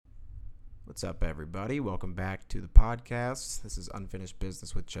What's up, everybody? Welcome back to the podcast. This is Unfinished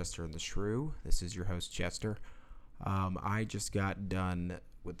Business with Chester and the Shrew. This is your host, Chester. I just got done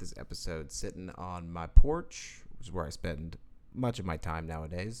with this episode sitting on my porch, which is where I spend much of my time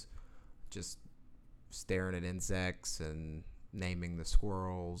nowadays, just staring at insects and naming the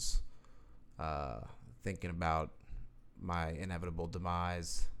squirrels, thinking about my inevitable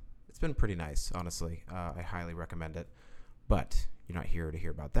demise. It's been pretty nice, honestly. I highly recommend it. But you're not here to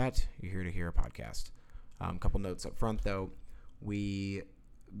hear about that. You're here to hear a podcast. A couple notes up front, though. We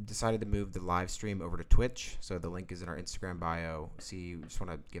decided to move the live stream over to Twitch. So the link is in our Instagram bio. Just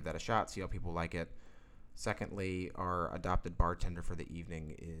want to give that a shot, see how people like it. Secondly, our adopted bartender for the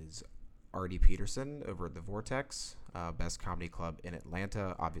evening is Artie Peterson over at The Vortex, best comedy club in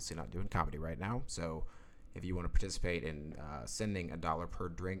Atlanta. Obviously not doing comedy right now. So if you want to participate in sending $1 per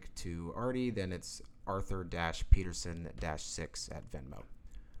drink to Artie, then it's Arthur-Peterson-6 at Venmo.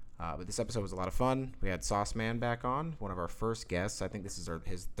 But this episode was a lot of fun. We had Sauce Man back on, one of our first guests. I think this is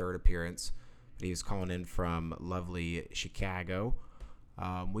his third appearance. He was calling in from lovely Chicago.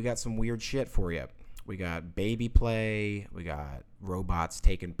 We got some weird shit for you. We got baby play. We got robots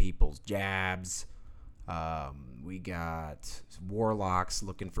taking people's jabs. We got warlocks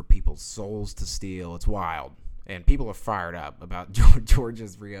looking for people's souls to steal. It's wild. And people are fired up about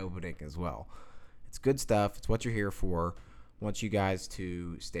Georgia's reopening as well. It's good stuff. It's what you're here for. I want you guys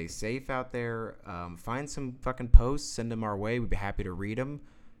to stay safe out there. Find some fucking posts. Send them our way. We'd be happy to read them.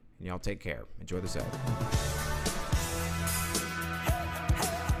 And y'all take care. Enjoy the show.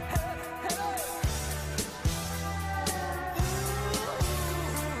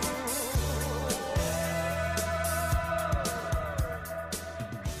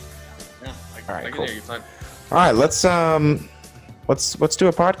 All right, cool. All right, let's do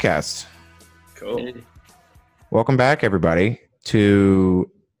a podcast. Cool. Welcome back, everybody,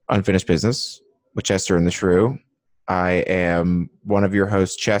 to Unfinished Business with Chester and the Shrew. I am one of your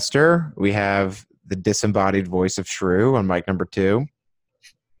hosts, Chester. We have the disembodied voice of Shrew on mic number 2.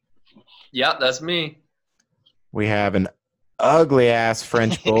 Yeah, that's me. We have an ugly-ass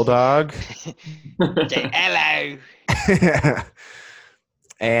French bulldog. Hello.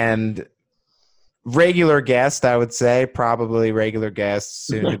 And regular guest, I would say, probably regular guest,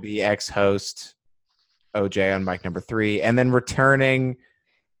 soon to be ex-host, OJ on mic number 3, and then returning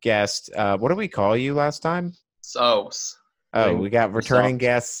guest. What did we call you last time? Sauce. Oh, we got returning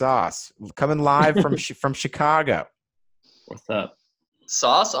guest Sauce coming live from Chicago. What's up?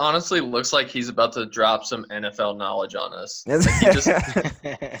 Sauce honestly looks like he's about to drop some NFL knowledge on us.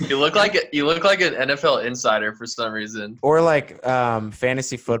 You look like an NFL insider for some reason, or like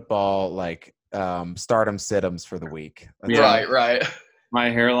fantasy football, like stardom situms for the week. Yeah. Right. My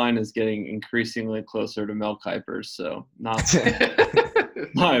hairline is getting increasingly closer to Mel Kiper's, so not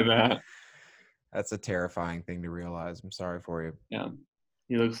my bad. That's a terrifying thing to realize. I'm sorry for you. Yeah,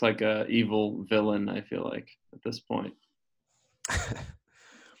 he looks like a evil villain. I feel like at this point.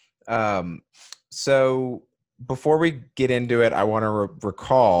 So before we get into it, I want to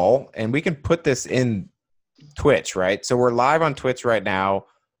recall, and we can put this in Twitch, right? So we're live on Twitch right now.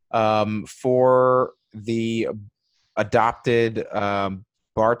 For the adopted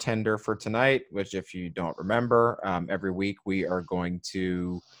bartender for tonight, which if you don't remember, every week we are going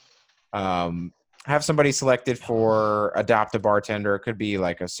to have somebody selected for adopt a bartender. It could be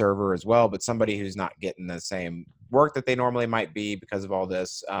like a server as well, but somebody who's not getting the same work that they normally might be because of all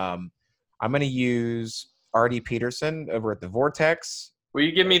this. I'm going to use Artie Peterson over at The Vortex. Will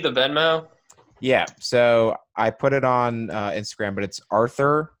you give me the Venmo? Yeah, so I put it on Instagram, but it's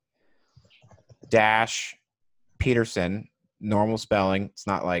Arthur-Peterson, normal spelling. It's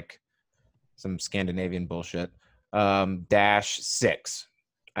not like some Scandinavian bullshit. -6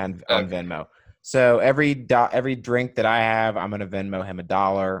 on Venmo. So every drink that I have, I'm gonna Venmo him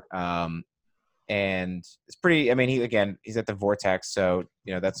 $1. And it's pretty. I mean, he's at the Vortex, so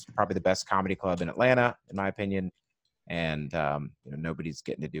that's probably the best comedy club in Atlanta, in my opinion. And nobody's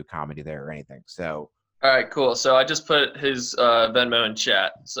getting to do comedy there or anything. So all right, cool. So I just put his Venmo in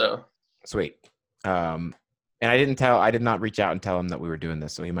chat. So sweet. And I did not reach out and tell him that we were doing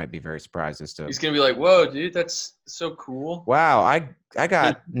this, so he might be very surprised as to. He's gonna be like, "Whoa, dude, that's so cool!" Wow, I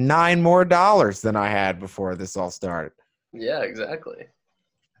got $9 more than I had before this all started. Yeah, exactly.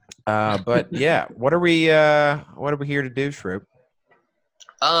 But yeah, what are we here to do, Shrew?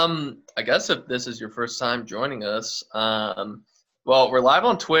 I guess if this is your first time joining us, well, we're live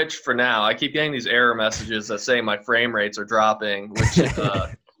on Twitch for now. I keep getting these error messages that say my frame rates are dropping, which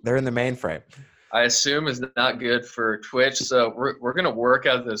they're in the mainframe. I assume is not good for Twitch. So we're gonna work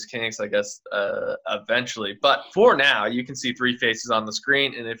out those kinks, I guess, eventually. But for now, you can see 3 faces on the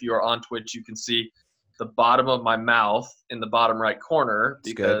screen, and if you are on Twitch, you can see the bottom of my mouth in the bottom right corner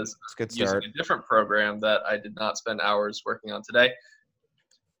because It's a good using start. a different program that I did not spend hours working on today.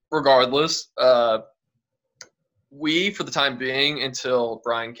 Regardless, we, for the time being, until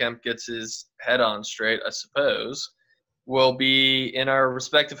Brian Kemp gets his head on straight, I suppose, will be in our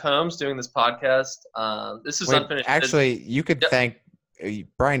respective homes doing this podcast. This is Wait, unfinished. actually, you could Yep. thank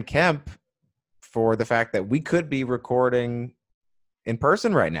Brian Kemp for the fact that we could be recording in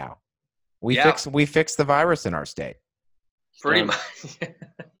person right now. We fixed the virus in our state. Pretty much.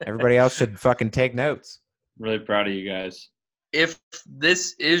 Everybody else should fucking take notes. Really proud of you guys. If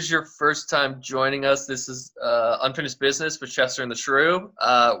this is your first time joining us, this is Unfinished Business with Chester and the Shrew.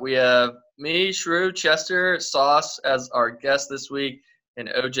 We have me, Shrew, Chester, Sauce as our guest this week, and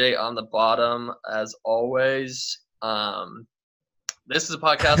OJ on the bottom as always. This is a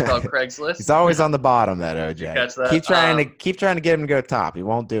podcast called Craigslist. He's always on the bottom, that OJ. You catch that? Keep trying to get him to go top. He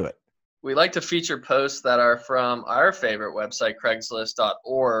won't do it. We like to feature posts that are from our favorite website,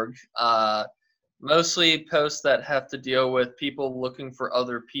 Craigslist.org. Mostly posts that have to deal with people looking for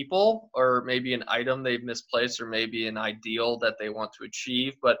other people, or maybe an item they've misplaced, or maybe an ideal that they want to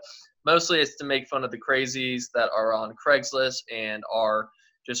achieve. But mostly it's to make fun of the crazies that are on Craigslist and are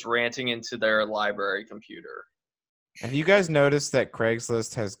just ranting into their library computer. Have you guys noticed that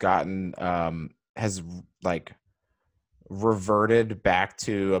Craigslist has gotten reverted back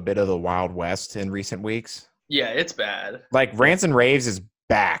to a bit of the Wild West in recent weeks? Yeah, it's bad. Like Rants and Raves is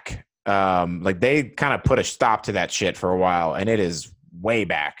back. They kind of put a stop to that shit for a while, and it is way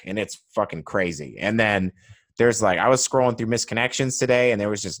back, and it's fucking crazy. And then there's I was scrolling through Misconnections today, and there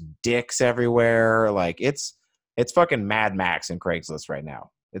was just dicks everywhere. It's fucking Mad Max in Craigslist right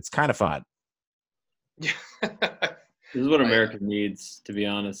now. It's kind of fun. This is what America needs, to be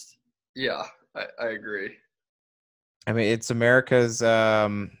honest. Yeah, I agree. I mean, it's America's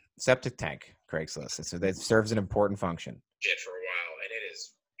septic tank, Craigslist. It serves an important function. Shit for a while, and it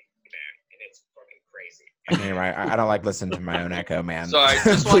is bad, and it's fucking crazy. Anyway, I don't like listening to my own echo, man. So I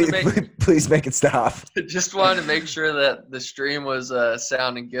just please make it stop. Just wanted to make sure that the stream was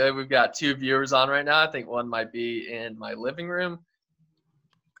sounding good. We've got 2 viewers on right now. I think one might be in my living room.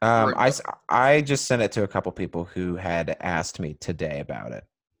 I just sent it to a couple people who had asked me today about it.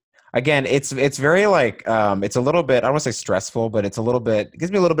 Again, it's very it's a little bit, I don't want to say stressful, but it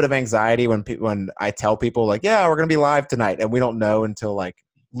gives me a little bit of anxiety when I tell people yeah, we're going to be live tonight, and we don't know until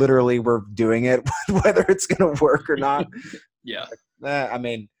literally we're doing it, whether it's going to work or not. Yeah. I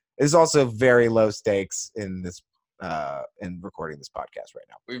mean, there's also very low stakes in this in recording this podcast right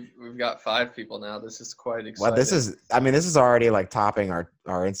now. We've got 5 people now. This is quite exciting. Well, this is already topping our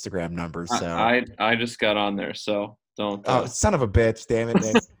Instagram numbers. So I just got on there, so don't. Oh, son of a bitch! Damn it,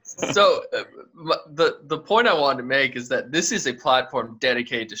 Nick. So the point I wanted to make is that this is a platform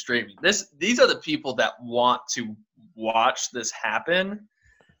dedicated to streaming. These are the people that want to watch this happen.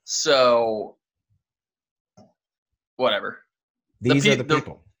 So whatever. These are the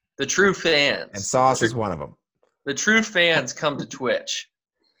people. The true fans. And Sauce is one of them. The true fans come to Twitch.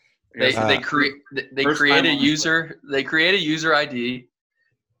 They create a user ID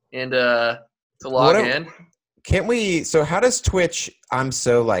and to log in. Can't we? So how does Twitch? I'm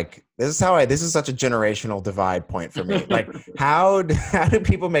so this is such a generational divide point for me. How do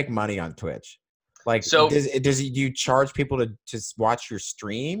people make money on Twitch? Do you charge people to just watch your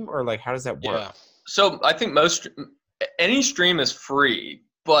stream, or how does that work? Yeah. So I think any stream is free,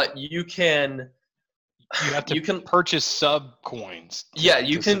 but you can purchase sub coins. Yeah,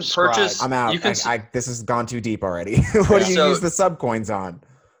 you can purchase. I'm out. This has gone too deep already. What do you use the sub coins on?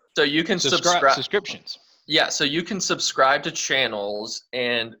 So you can subscribe subscriptions. Yeah, so you can subscribe to channels,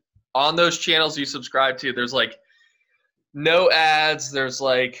 and on those channels you subscribe to, there's no ads. There's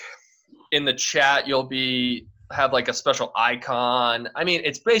in the chat you'll have a special icon. I mean,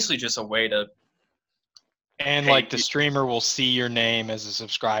 it's basically just a way to. And the streamer will see your name as a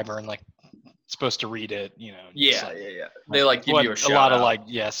subscriber and supposed to read it. Yeah. They give you a shout a lot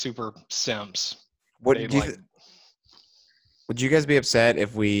out. of super simps. Would you guys be upset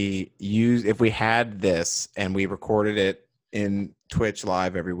if we had this and we recorded it in Twitch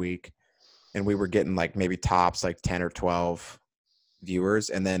live every week, and we were getting maybe tops 10 or 12 viewers,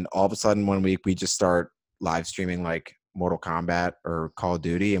 and then all of a sudden 1 week we just start live streaming Mortal Kombat or Call of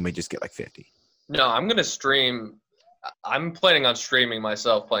Duty, and we just get 50? No, I'm gonna stream. I'm planning on streaming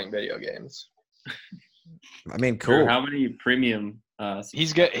myself playing video games. I mean, cool. How many premium?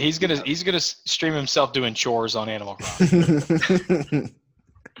 He's gonna stream himself doing chores on Animal Crossing.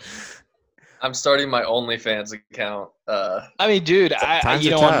 I'm starting my OnlyFans account. I mean, dude, Times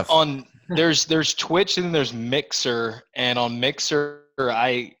you are know, tough. on there's Twitch and then there's Mixer, and on Mixer,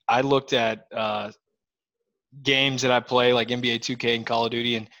 I looked at games that I play like NBA 2K and Call of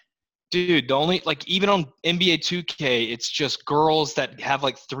Duty, and dude, the only like even on NBA 2K, it's just girls that have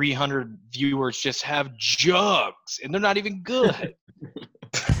like 300 viewers just have jugs, and they're not even good.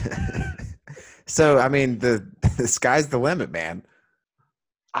 So I mean, the sky's the limit, man.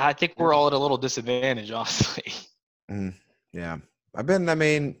 I think we're all at a little disadvantage, honestly. Yeah, I've been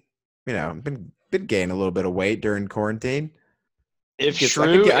gaining a little bit of weight during quarantine. If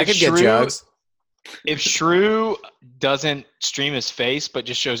I could get jugs. If Shrew doesn't stream his face but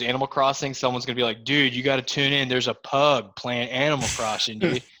just shows Animal Crossing, someone's gonna be like, "Dude, you got to tune in. There's a pug playing Animal Crossing,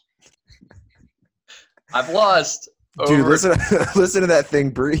 dude." I've lost. Dude, listen to that thing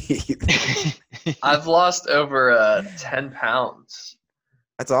breathe. I've lost over 10 pounds.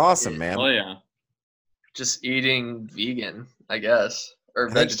 That's awesome, man. Oh yeah. Just eating vegan, I guess, or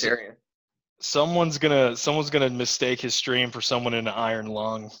vegetarian. Someone's gonna mistake his stream for someone in an iron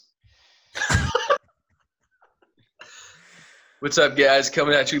lung. What's up, guys?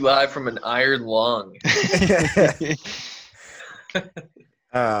 Coming at you live from an iron lung.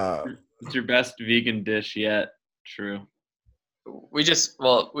 It's your best vegan dish yet. True. We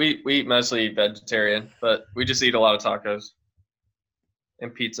eat mostly vegetarian, but we just eat a lot of tacos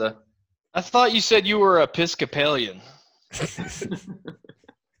and pizza. I thought you said you were Episcopalian.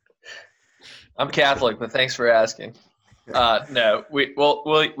 I'm Catholic, but thanks for asking. No, we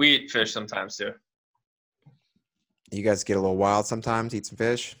eat fish sometimes too. You guys get a little wild sometimes, eat some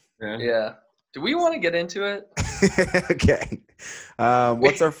fish. Yeah. Do we want to get into it? Okay.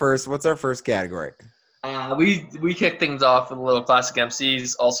 What's our first category? We kick things off with a little classic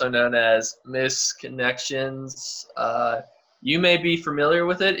MCs, also known as misconnections. You may be familiar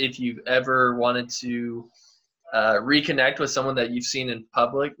with it if you've ever wanted to reconnect with someone that you've seen in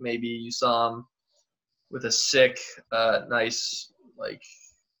public. Maybe you saw them with a sick, nice, like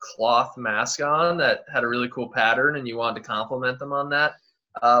cloth mask on that had a really cool pattern, and you wanted to compliment them on that.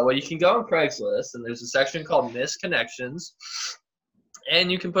 Well, you can go on Craigslist, and there's a section called misconnections.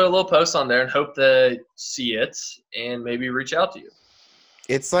 And you can put a little post on there and hope to see it and maybe reach out to you.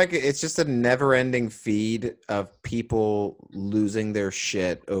 It's just a never-ending feed of people losing their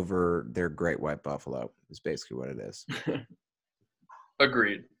shit over their great white buffalo is basically what it is.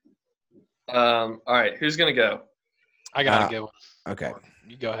 Agreed. All right, who's going to go? I got to go. Okay.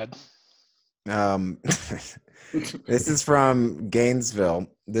 You go ahead. This is from Gainesville.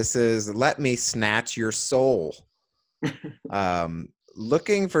 This is "Let Me Snatch Your Soul."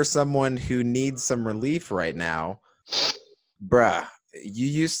 Looking for someone who needs some relief right now. Bruh, you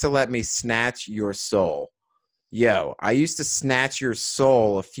used to let me snatch your soul. Yo, I used to snatch your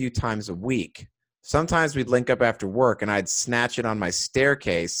soul a few times a week. Sometimes we'd link up after work and I'd snatch it on my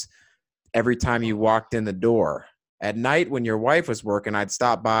staircase every time you walked in the door. At night when your wife was working, I'd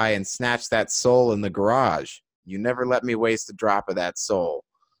stop by and snatch that soul in the garage. You never let me waste a drop of that soul.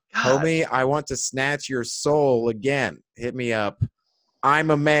 God. Homie, I want to snatch your soul again. Hit me up.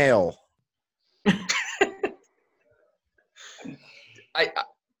 I'm a male.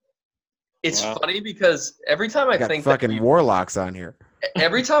 It's Wow. funny because every time I Got think fucking warlocks on here.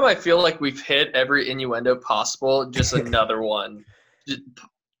 every time I feel like we've hit every innuendo possible, just another one.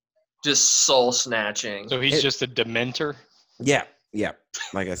 Just soul snatching. So he's just a dementor. Yeah,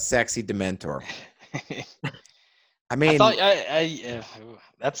 like a sexy dementor. I mean,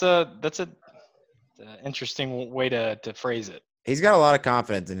 That's a interesting way to phrase it. he's got a lot of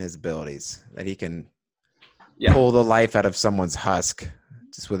confidence in his abilities that he can Yeah. pull the life out of someone's husk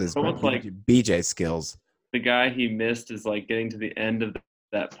just with his Almost like- BJ skills. The guy he missed is like getting to the end of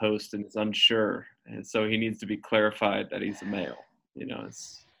that post and is unsure, and so he needs to be clarified that he's a male. You know,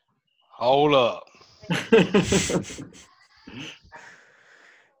 it's. Hold up.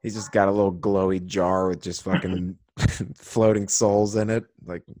 He's just got a little glowy jar with just fucking floating souls in it.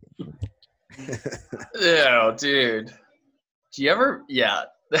 Like, Ew, dude. Do you ever? Yeah.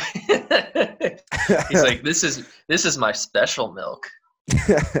 He's like, this is my special milk.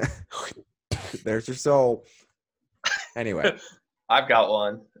 there's your soul. Anyway, I've got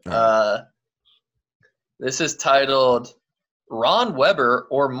one. All This is titled Ron Weber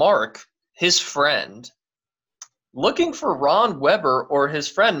or Mark, his friend. Looking for Ron Weber or his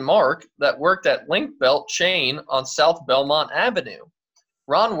friend Mark that worked at Link Belt Chain on South Belmont Avenue.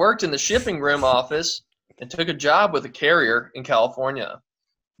 Ron worked in the shipping room office and took a job with a carrier in California.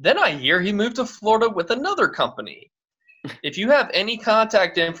 Then I hear he moved to Florida with another company. If you have any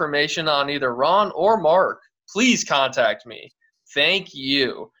contact information on either Ron or Mark, please contact me. Thank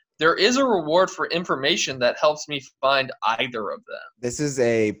you. there is a reward for information that helps me find either of them. This is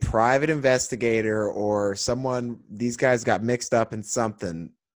a private investigator or someone. These guys got mixed up in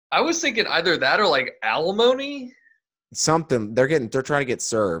something. I was thinking either that or like alimony. Something they're trying to get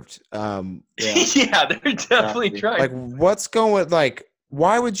served. Yeah. Yeah, they're definitely trying. Like, what's going? Like,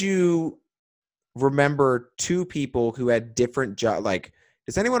 why would you remember two people who had different jobs? Like,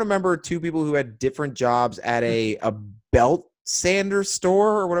 does anyone remember two people who had different jobs at a belt sander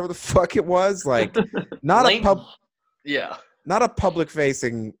store or whatever the fuck it was? Like, not Yeah. not a public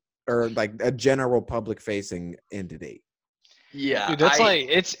facing or like a general public facing entity. Yeah. Dude, that's like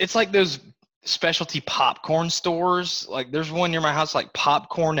it's like those specialty popcorn stores. Like there's one near my house, like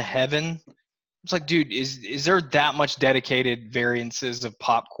Popcorn Heaven. It's like, dude, is there that much dedicated variances of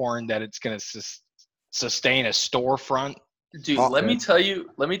popcorn that it's gonna sustain a storefront? Dude, let me tell you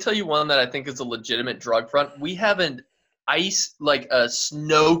one that I think is a legitimate drug front. We have an a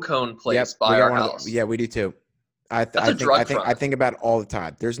snow cone place by our house. Yeah, we do too. I That's a drug front. I think about it all the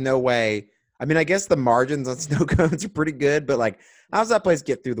time. There's no way. I mean, I guess the margins on snow cones are pretty good, but like, how's that place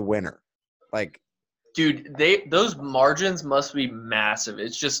get through the winter? Like, dude, those margins must be massive.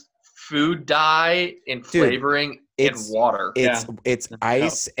 It's just food dye and flavoring and water. It's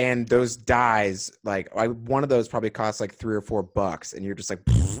ice and those dyes. Like, one of those probably costs like $3 or $4, and you're just like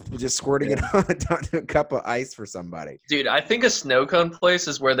just squirting it onto a cup of ice for somebody. Dude, I think a snow cone place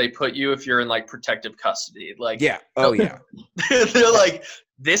is where they put you if you're in like protective custody. Like, yeah, oh yeah. They're like,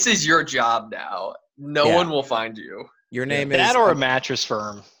 this is your job now. No one will find you. Your name is that or a mattress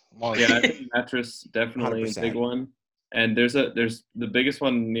firm. Well, yeah, I think mattress definitely 100%. A big one. And there's the biggest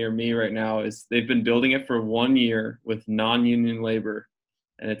one near me right now is they've been building it for 1 year with non-union labor,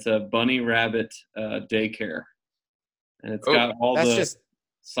 and it's a bunny rabbit daycare, and it's got all the just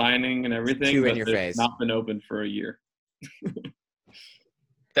signing and everything, too but in your it's face. not been open for a year.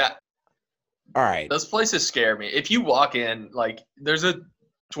 All right. Those places scare me. If you walk in, like, there's a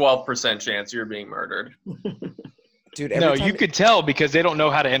 12% chance you're being murdered. Dude, you could tell because they don't know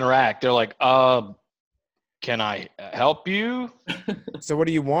how to interact. They're like, can I help you? So what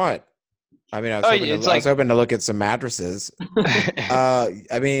do you want? I mean, I was hoping to look at some mattresses.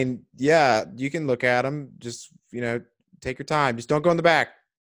 I mean, yeah, you can look at them. Just, take your time. Just don't go in the back.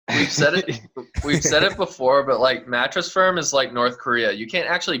 We've said it before, but like Mattress Firm is like North Korea. You can't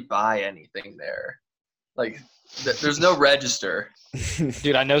actually buy anything there. Like, there's no register.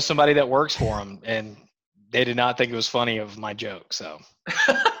 Dude, I know somebody that works for them, and they did not think it was funny of my joke. So,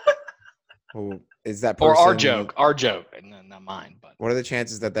 well, is that person, or our joke, not mine? But what are the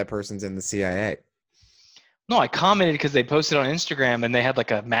chances that person's in the CIA? No, I commented because they posted on Instagram and they had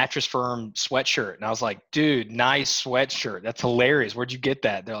like a Mattress Firm sweatshirt, and I was like, "Dude, nice sweatshirt. That's hilarious. Where'd you get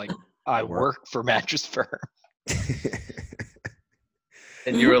that?" They're like, "I work for Mattress Firm."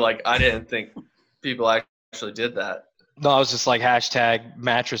 And you were like, "I didn't think people actually did that." No, I was just like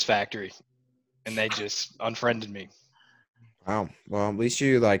 #Mattress Factory, and they just unfriended me. Wow. Well, at least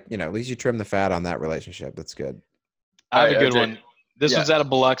you trim the fat on that relationship. That's good. I have a good one. This one's out of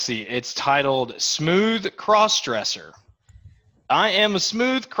Biloxi. It's titled Smooth Crossdresser. I am a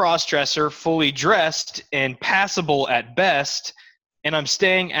smooth crossdresser, fully dressed and passable at best, and I'm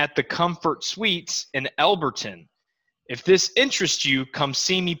staying at the Comfort Suites in Elberton. If this interests you, come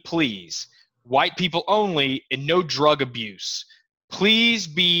see me, please. White people only and no drug abuse. Please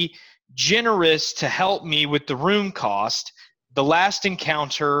be generous to help me with the room cost. The last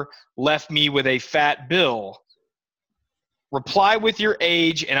encounter left me with a fat bill. Reply with your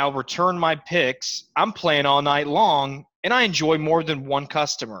age and I'll return my pics. I'm playing all night long and I enjoy more than one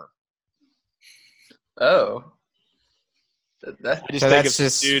customer. Oh. I just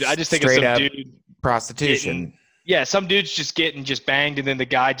think of some dude prostitution. Some dude's just getting banged, and then the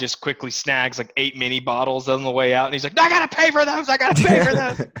guy just quickly snags like 8 mini bottles on the way out, and he's like, I gotta pay for those.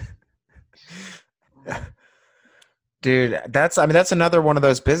 Dude, that's another one of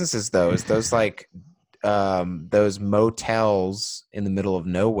those businesses though, is those like those motels in the middle of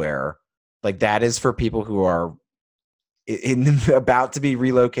nowhere. Like, that is for people who are about to be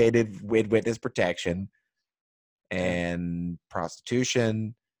relocated with witness protection and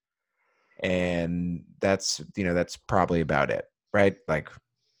prostitution, and that's probably about it, right? Like,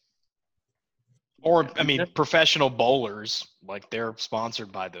 or I mean, professional bowlers, like, they're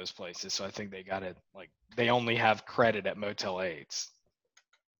sponsored by those places, so I think they got it. Like, they only have credit at Motel 8s.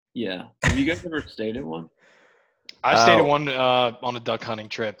 Yeah. Have you guys ever stayed at one? I stayed at one on a duck hunting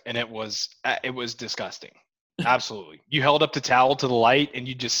trip, and it was disgusting. Absolutely. You held up the towel to the light, and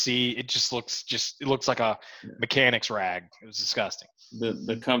you just see it looks like a mechanic's rag. It was disgusting.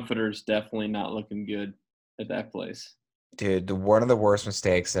 The comforter's definitely not looking good at that place. Dude, one of the worst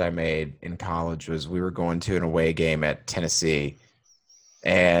mistakes that I made in college was we were going to an away game at Tennessee,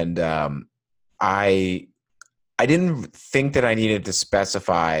 and I I didn't think that I needed to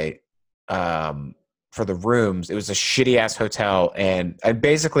specify for the rooms. It was a shitty ass hotel, and I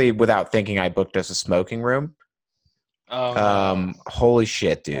basically, without thinking, I booked us a smoking room. Oh, no. Holy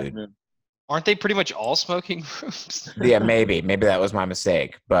shit, dude. Aren't they pretty much all smoking rooms? Yeah, maybe that was my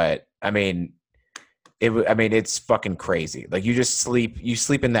mistake, but I mean, it's fucking crazy. Like you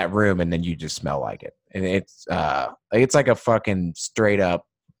sleep in that room, and then you just smell like it, and it's like a fucking straight up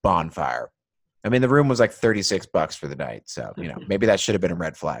bonfire. I mean, the room was like $36 for the night, so maybe that should have been a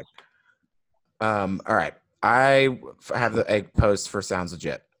red flag. All right, I have a post for Sounds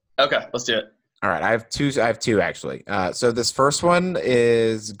Legit. Okay, let's do it. All right, I have two actually. So this first one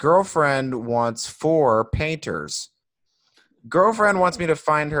is girlfriend wants 4 painters. Girlfriend wants me to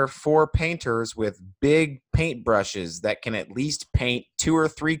find her 4 painters with big paintbrushes that can at least paint 2 or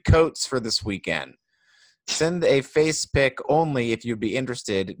 3 coats for this weekend. Send a face pic only if you'd be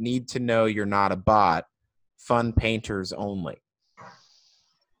interested. Need to know you're not a bot. Fun painters only.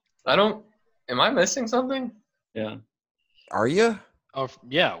 Am I missing something? Yeah. Are you? Oh,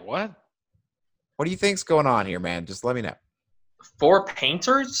 yeah. What? What do you think's going on here, man? Just let me know. 4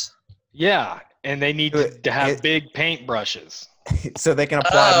 painters? Yeah, and they need to have big paint brushes. So they can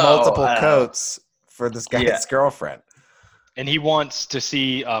apply multiple coats for this guy's girlfriend. And he wants to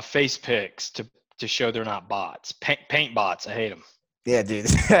see face pics to show they're not bots. Paint bots. I hate them. Yeah, dude.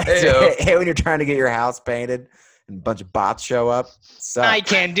 Hey, when you're trying to get your house painted and a bunch of bots show up, sucks. I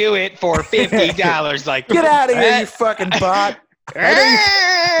can do it for $50. Like, get out of here, you fucking bot.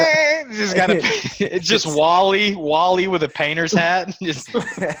 It's just Wally with a painter's hat. Just like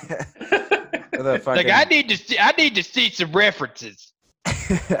I need to see some references.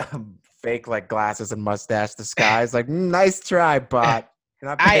 Fake like glasses and mustache disguise. Like nice try, bot.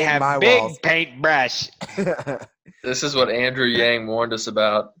 I have big paintbrush. This is what Andrew Yang warned us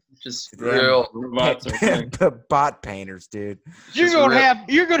about. Just real bot painters, dude. You're gonna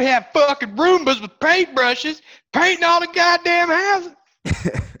have fucking Roombas with paintbrushes painting all the goddamn houses.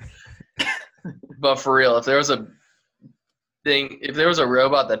 But for real, if there was a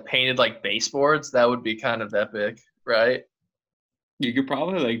robot that painted like baseboards, that would be kind of epic, right? You could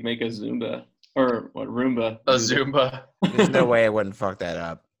probably like make a Zumba or what Roomba. A Zumba. There's no way I wouldn't fuck that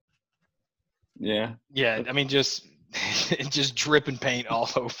up. Yeah. Yeah, I mean just dripping paint all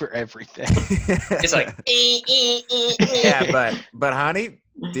over everything. It's like yeah, but honey,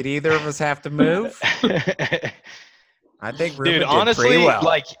 did either of us have to move? I think Roomba dude, did honestly, pretty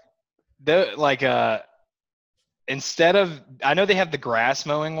well. Instead of, I know they have the grass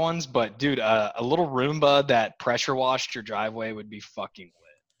mowing ones, but dude, a little Roomba that pressure washed your driveway would be fucking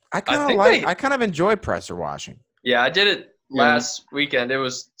lit. I kind of enjoy pressure washing. Yeah, I did it last weekend. It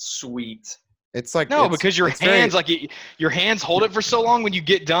was sweet. It's like because your hands your hands hold it for so long. When you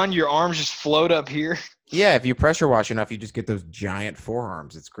get done, your arms just float up here. Yeah, if you pressure wash enough, you just get those giant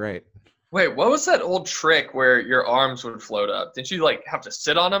forearms. It's great. Wait, what was that old trick where your arms would float up? Didn't you like have to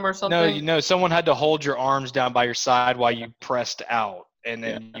sit on them or something? No, someone had to hold your arms down by your side while you pressed out, and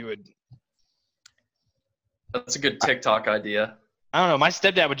then you would. That's a good TikTok idea. I don't know. My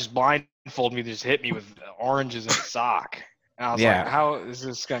stepdad would just blindfold me, just hit me with oranges in a sock. And I was like, how is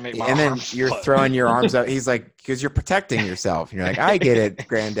this going to make my arms And then you're float? throwing your arms out. He's like, because you're protecting yourself. And you're like, I get it,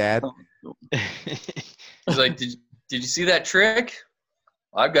 granddad. He's like, did you see that trick?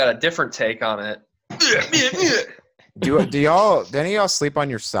 I've got a different take on it. Do any of y'all sleep on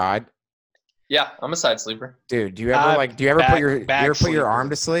your side? Yeah, I'm a side sleeper. Dude, do you ever put your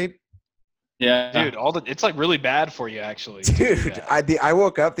arm to sleep? Yeah, dude, it's like really bad for you actually. Dude, I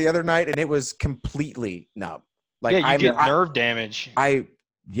woke up the other night and it was completely numb. Like you get nerve damage. I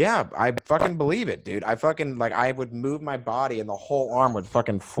fucking believe it, dude. I fucking I would move my body and the whole arm would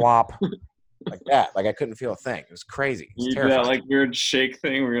fucking flop like that. Like I couldn't feel a thing. It was crazy. It was you do that like weird shake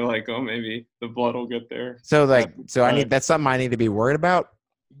thing where you're like, oh, maybe the blood will get there. So that's something I need to be worried about.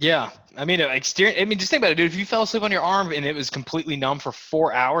 Yeah, I mean, just think about it, dude. If you fell asleep on your arm and it was completely numb for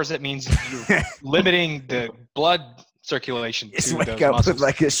 4 hours, that means you're limiting the blood circulation. Just wake up muscles. with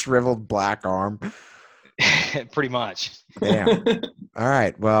like a shriveled black arm. Pretty much. Damn. All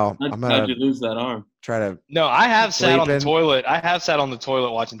right. Well, how'd you lose that arm? Try to. No, I have sat on the toilet. I have sat on the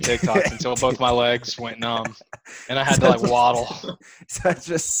toilet watching TikToks until both my legs went numb, and I had to waddle. Such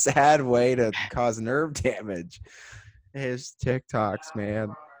a sad way to cause nerve damage. His TikToks,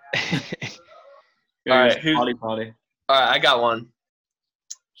 man. All right, potty. All right, I got one.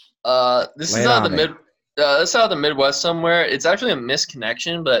 This is out of the Midwest somewhere. It's actually a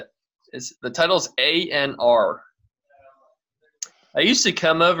misconnection, but the title is ANR. I used to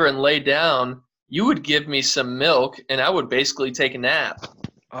come over and lay down. You would give me some milk, and I would basically take a nap.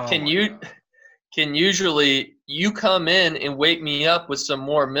 Oh Can my you? God. Can usually you come in and wake me up with some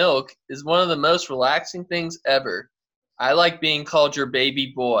more milk is one of the most relaxing things ever. I like being called your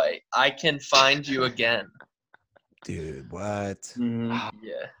baby boy. I can find you again. Dude, what? Mhm.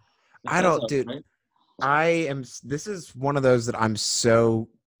 Yeah. That I sounds don't, dude. alright. This is one of those that I'm so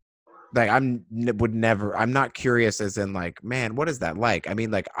like I'm not curious as in like, man, what is that like? I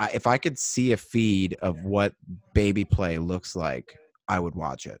mean, like if I could see a feed of what baby play looks like, I would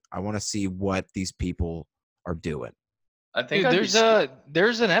watch it. I want to see what these people are doing. I think Dude, I'd be scared.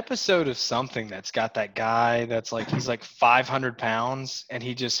 there's an episode of something that's got that guy that's like he's like 500 pounds and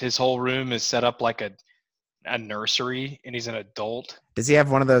his whole room is set up like a nursery and he's an adult. Does he have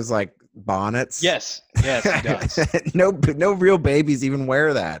one of those like bonnets? Yes, yes, he does. No real babies even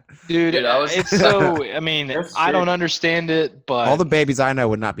wear that. Dude, Dude, I was- it's so. I mean, That's I don't true. understand it, but All the babies I know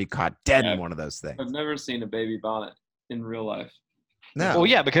would not be caught dead Yeah. in one of those things. I've never seen a baby bonnet in real life. No. well,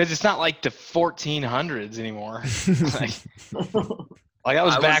 yeah, because it's not like the 1400s anymore. Like that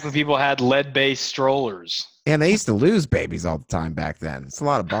was I back was- when people had lead-based strollers. And they used to lose babies all the time back then. It's a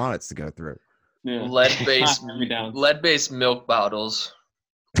lot of bonnets to go through. Yeah. Lead-based Hand me down. lead-based milk bottles.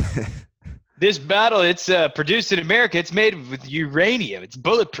 This bottle, it's produced in America. It's made with uranium. It's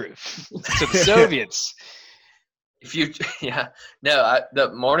bulletproof. So the Soviets. If you yeah. No,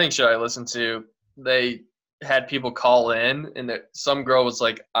 the morning show I listened to, they had people call in and some girl was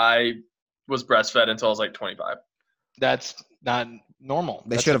like, I was breastfed until I was like 25. That's not normal.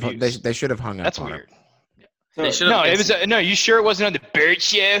 They That's should have abuse. they should have hung up That's on weird. So, They should No, have it was no. You sure it wasn't on the Bird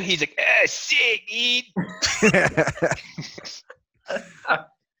Show? He's like, sick, dude. her.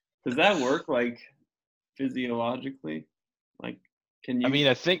 does that work like physiologically? Like, can you I mean,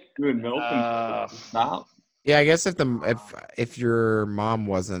 I think do a milk and stop? Yeah, I guess if your mom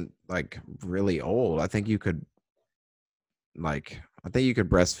wasn't like really old, I think you could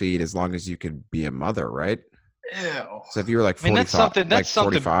breastfeed as long as you could be a mother, right? Ew. So if you were like I mean, 45, that's something- that's like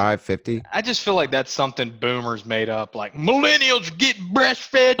something- 45, 50. I just feel like that's something boomers made up. Like millennials get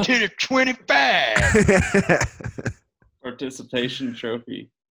breastfed to the 25. Participation trophy.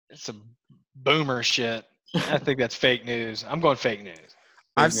 It's a boomer shit. I think that's fake news. I'm going fake news.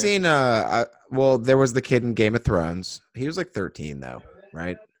 I've seen well, there was the kid in Game of Thrones. He was like 13 though,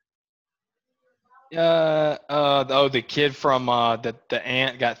 right? The kid from the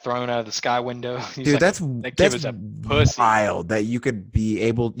ant got thrown out of the sky window. He's Dude, like, that's that kid that's was a pussy. wild that you could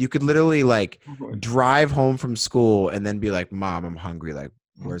literally like drive home from school and then be like, "Mom, I'm hungry. Like,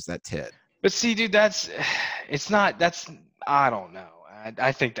 where's that tit?" But see, dude, I don't know.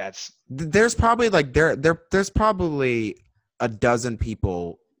 I think that's There's probably like there's probably a dozen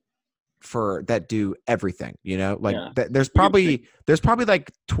people that do everything, you know? Like Yeah. there's probably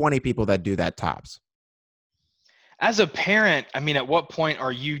like 20 people that do that tops. as a parent. I mean, at what point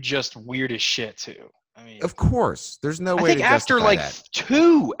are you just weird as shit too? I mean, Of course. There's no I way think to after justify like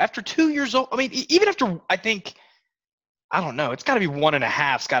that. after 2 years old. I mean, even after I don't know. It's got to be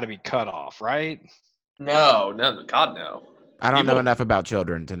 1.5's got to be cut off, right? No, God no. I don't know People- enough about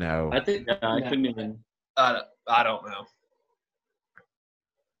children to know. I think I couldn't even. I don't know.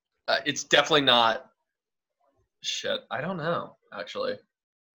 It's definitely not. Shit, I don't know actually.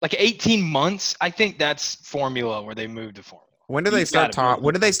 Like 18 months. I think that's formula where they moved to formula. When do they You've start gotta be- talk?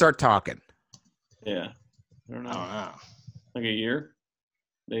 When do they start talking? Yeah. I don't I know. don't know. Like a year.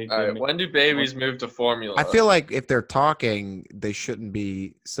 They All right, make- when do babies move to formula? I feel like if they're talking, they shouldn't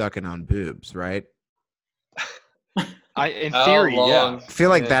be sucking on boobs, right? In How theory, yeah. long- I feel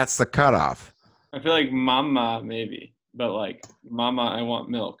like Yeah. that's the cutoff. I feel like mama maybe, but like mama, I want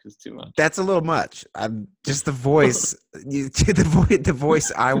milk is too much. That's a little much. I'm just the voice. The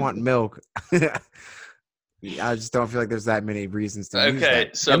voice. I want milk. I just don't feel like there's that many reasons to use Okay,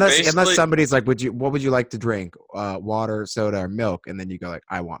 that. so unless basically- somebody's like, what would you like to drink? Water, soda, or milk? And then you go like,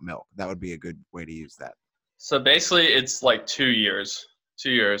 I want milk. That would be a good way to use that. So basically, it's like 2 years. 2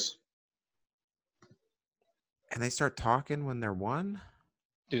 years. And they start talking when they're 1.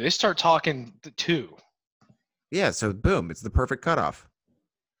 Dude, they start talking two. Yeah. So boom, it's the perfect cutoff.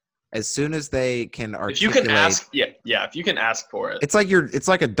 As soon as they can If articulate, you can ask, yeah. If you can ask for it, it's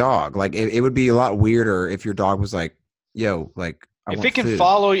like a dog. Like it would be a lot weirder if your dog was like, "Yo, like I If want it can food."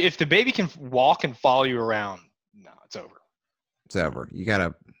 follow, if the baby can walk and follow you around, no, it's over. It's over. You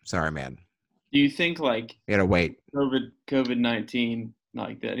gotta. Sorry, man. Do you think like You gotta wait. COVID-19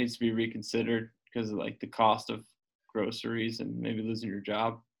 like that needs to be reconsidered because of like the cost of groceries and maybe losing your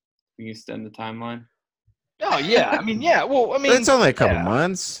job? Can you extend the timeline? Oh yeah, I mean, yeah. Well, I mean, It's only a couple yeah.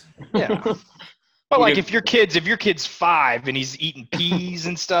 months. Yeah. But like if your kid's 5 and he's eating peas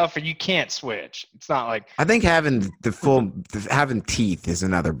and stuff, and you can't switch. It's not like I think having having teeth is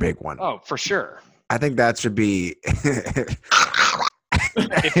another big one. Oh, for sure. I think that should be.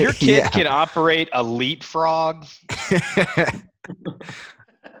 If your kid can operate a leapfrog,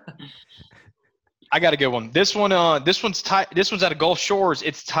 I got a good one. This one's out of Gulf Shores.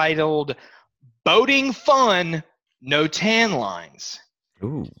 It's titled "Boating Fun, No Tan Lines."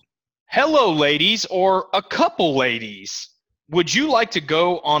 Ooh. Hello, ladies, or a couple ladies. Would you like to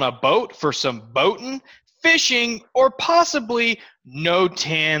go on a boat for some boating, fishing, or possibly no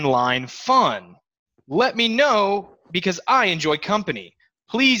tan line fun? Let me know because I enjoy company.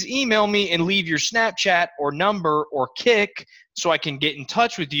 Please email me and leave your Snapchat or number or kick so I can get in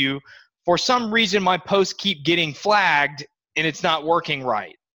touch with you. For some reason, my posts keep getting flagged and it's not working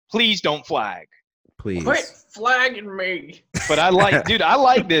right. Please don't flag. Please. Quit flagging me. But I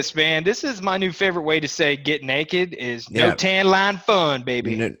like this, man. This is my new favorite way to say get naked is no tan line fun,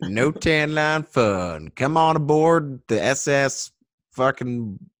 baby. No tan line fun. Come on aboard the SS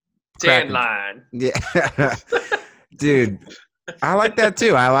fucking Tan line. Yeah. Dude, I like that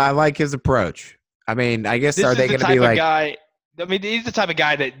too. I like his approach. I mean, I guess are they going to be like guy? I mean, he's the type of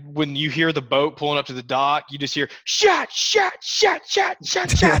guy that when you hear the boat pulling up to the dock, you just hear shot, shot, shot, shot,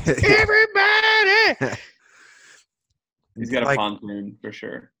 shot, shot, everybody. He's got a pontoon for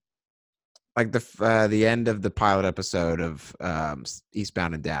sure. Like the end of the pilot episode of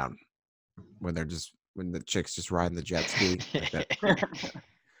Eastbound and Down, when the chick's just riding the jet ski. Like that.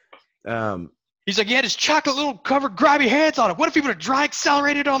 He's like, he had his chocolate little covered grabby hands on it. What if he would have dry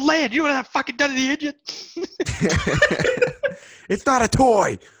accelerated on land? You know what that fucking done to the engine? It's not a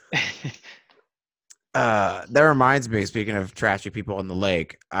toy. That reminds me, speaking of trashy people on the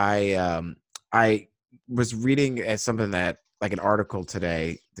lake, I was reading something that like an article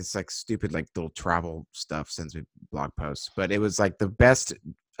today. This like stupid like little travel stuff since we blog posts, but it was like the best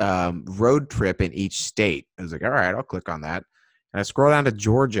road trip in each state. I was like, all right, I'll click on that, and I scroll down to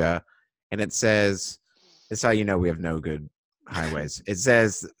Georgia. And it says, this is how you know we have no good highways. It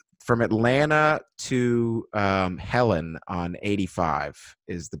says from Atlanta to Helen on 85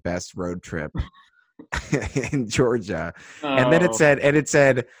 is the best road trip in Georgia. Oh. And then it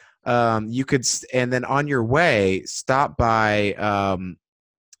said, you could, and then on your way, stop by,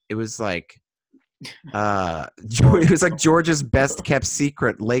 it was like Georgia's best kept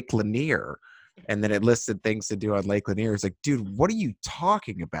secret, Lake Lanier. And then it listed things to do on Lake Lanier. It's like, dude, what are you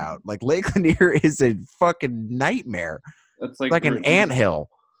talking about? Like, Lake Lanier is a fucking nightmare. That's like an anthill.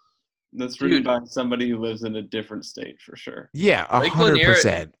 That's written by somebody who lives in a different state for sure. Yeah,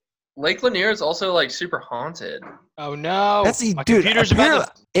 100%. Lake Lanier is also like super haunted. Oh no! Dude.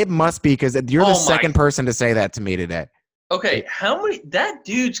 It must be because you're the second person to say that to me today. Okay, that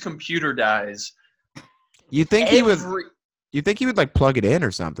dude's computer dies. You think he would? You think he would like plug it in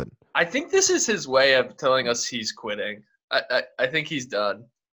or something? I think this is his way of telling us he's quitting. I think he's done.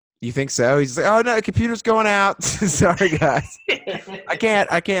 You think so? He's like, oh no, the computer's going out. Sorry, guys. I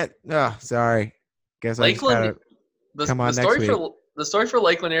can't. Oh, sorry. Guess I just gotta come on next week. The story for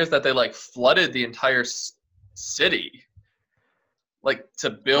Lake Lanier is that they like flooded the entire city, like to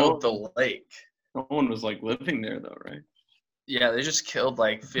build the lake. No one was like living there though, right? Yeah, they just killed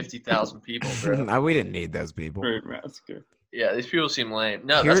like 50,000 people, bro. No, we didn't need those people. Great massacre. Yeah, these people seem lame.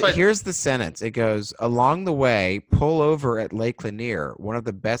 No, here's the sentence. It goes, along the way, pull over at Lake Lanier, one of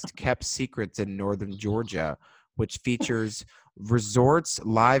the best kept secrets in northern Georgia, which features resorts,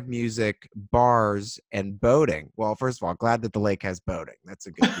 live music, bars, and boating. Well, first of all, glad that the lake has boating. That's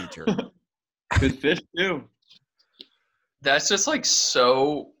a good feature. Good fish too. That's just like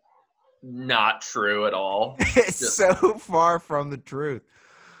so not true at all. It's so far from the truth.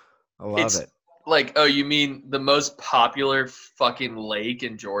 I love it. Like, oh, you mean the most popular fucking lake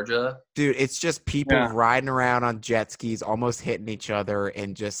in Georgia? Dude, it's just people riding around on jet skis, almost hitting each other,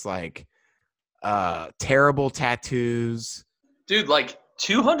 and just like terrible tattoos. Dude, like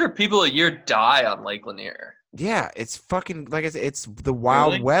 200 people a year die on Lake Lanier. Yeah, it's fucking, like I said, it's the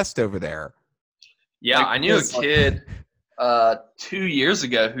Wild West over there. Yeah, I knew a kid 2 years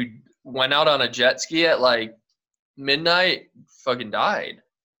ago who went out on a jet ski at like midnight, fucking died.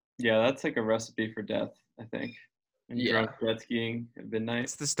 Yeah, that's like a recipe for death, I think. And drunk jet skiing at midnight.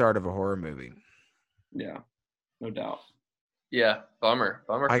 It's the start of a horror movie. Yeah, no doubt. Yeah, bummer.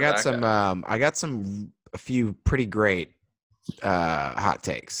 I got a few pretty great hot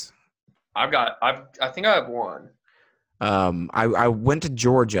takes. I think I have one. I went to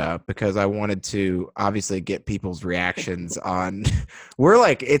Georgia because I wanted to obviously get people's reactions on.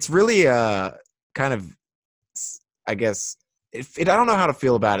 It's really kind of, I guess. I don't know how to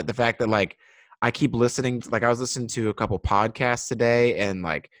feel about it. The fact that like I keep listening. Like I was listening to a couple podcasts today, and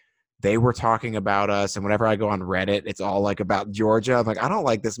like they were talking about us. And whenever I go on Reddit, it's all like about Georgia. I'm like, I don't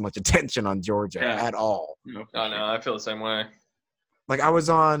like this much attention on Georgia at all. No, Oh no, I feel the same way. Like I was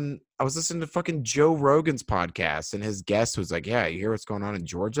listening to fucking Joe Rogan's podcast, and his guest was like, "Yeah, you hear what's going on in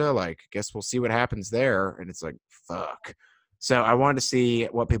Georgia? Like, guess we'll see what happens there." And it's like, fuck. So I wanted to see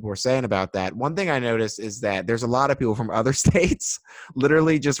what people were saying about that. One thing I noticed is that there's a lot of people from other states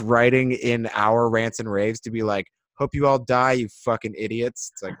literally just writing in our rants and raves to be like, "Hope you all die, you fucking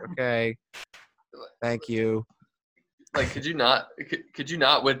idiots." It's like, okay, thank you. Like, could you not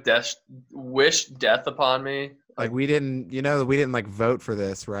wish death upon me? Like we didn't like vote for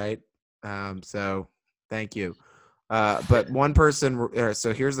this, right? So thank you. But one person.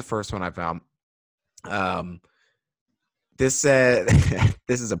 So here's the first one I found. This said,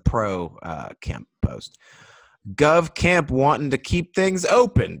 this is a pro Kemp post. Gov Kemp wanting to keep things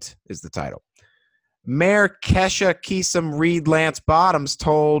opened is the title. Mayor Kesha Keesum Reed Lance Bottoms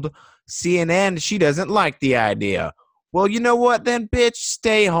told CNN she doesn't like the idea. Well, you know what then, bitch?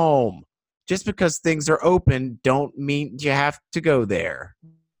 Stay home. Just because things are open don't mean you have to go there.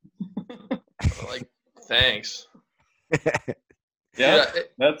 Like, thanks. Yeah,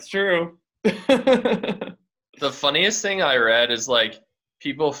 that's true. The funniest thing I read is like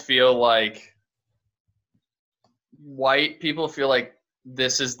white people feel like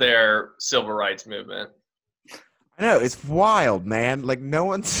this is their civil rights movement. I know, it's wild, man. Like no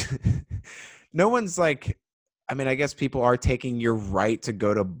one's like, I mean, I guess people are taking your right to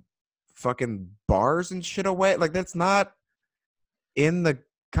go to fucking bars and shit away. Like that's not in the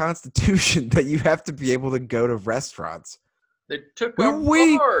Constitution that you have to be able to go to restaurants. They took our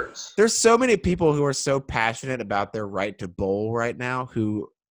bars. There's so many people who are so passionate about their right to bowl right now who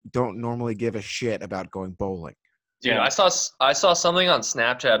don't normally give a shit about going bowling. Dude, I saw something on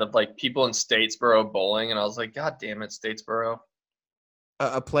Snapchat of like people in Statesboro bowling, and I was like, God damn it, Statesboro.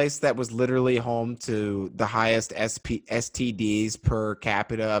 A place that was literally home to the highest STDs per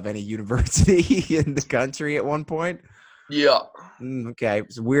capita of any university in the country at one point. Yeah. Okay,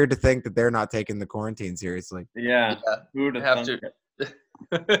 it's weird to think that they're not taking the quarantine seriously. Yeah. Who would have to.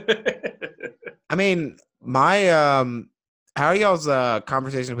 I mean, my how are y'all's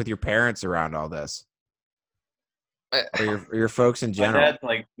conversations with your parents around all this? Or your folks in general? My dad's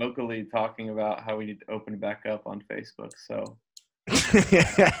like vocally talking about how we need to open back up on Facebook. So.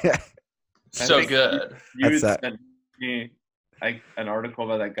 So good. You had sent me an article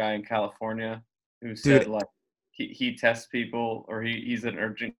about that guy in California who said like he tests people, or he's an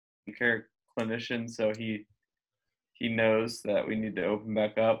urgent care clinician, so he knows that we need to open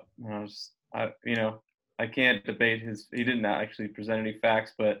back up. And I can't debate he didn't actually present any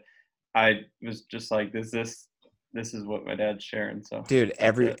facts, but I was just like, this is what my dad's sharing. So dude,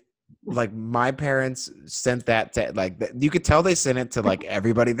 like my parents sent that to like you could tell they sent it to like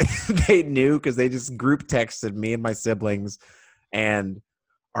everybody they knew, because they just group texted me and my siblings and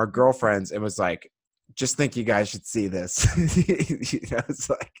our girlfriends and was like, just think you guys should see this. It's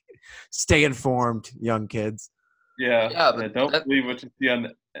like, stay informed, young kids. Yeah, don't believe what you see on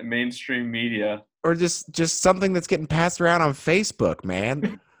the mainstream media, or just something that's getting passed around on Facebook,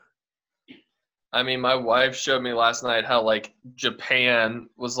 man. I mean, my wife showed me last night how, like, Japan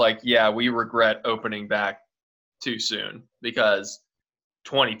was like, yeah, we regret opening back too soon because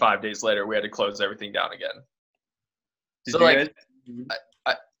 25 days later we had to close everything down again. Did so, you like,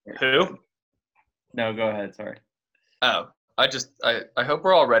 guys... who? No, go ahead. Sorry. Oh, I hope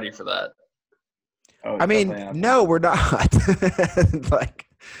we're all ready for that. Oh, I mean, no, we're not. Like,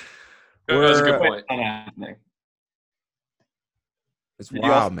 that's a good point. It's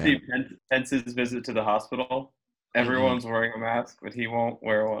wild, man. Did you also see Pence's visit to the hospital? Everyone's wearing a mask, but he won't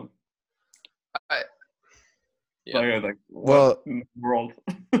wear one. Like, well, in the world.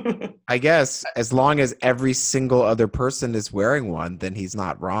 I guess as long as every single other person is wearing one, then he's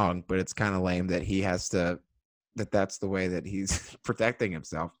not wrong. But it's kind of lame that he has to. That's the way that he's protecting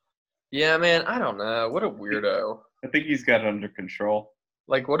himself. Yeah, man. I don't know. What a weirdo. I think he's got it under control.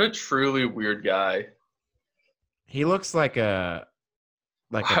 Like, what a truly weird guy. He looks like a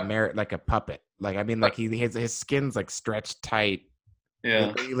puppet. Like, I mean, like his skin's like stretched tight.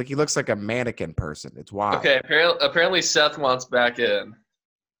 Yeah. Like he looks like a mannequin person. It's wild. Okay, apparently Seth wants back in.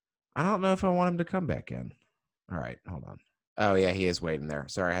 I don't know if I want him to come back in. All right, hold on. Oh yeah, he is waiting there.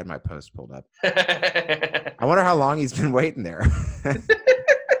 Sorry, I had my post pulled up. I wonder how long he's been waiting there.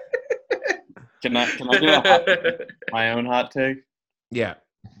 Can I do my own hot take? Yeah.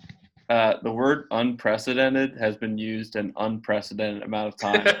 The word unprecedented has been used an unprecedented amount of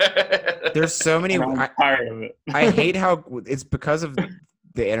time. There's so many. I'm tired of it. I hate how it's because of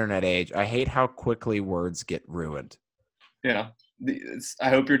the internet age. I hate how quickly words get ruined. Yeah. I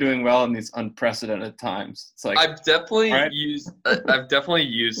hope you're doing well in these unprecedented times. It's like I've definitely right? used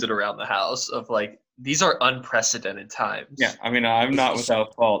it around the house of like, these are unprecedented times. Yeah, I mean, I'm not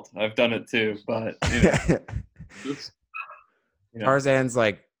without fault. I've done it too, but Tarzan's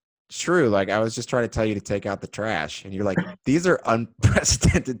like, true. Like, I was just trying to tell you to take out the trash, and you're like, these are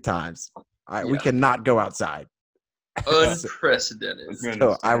unprecedented times. We cannot go outside. Unprecedented.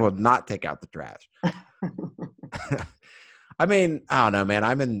 So I will not take out the trash. I mean, I don't know, man.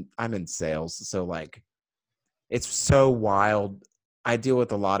 I'm in sales, so like, it's so wild. I deal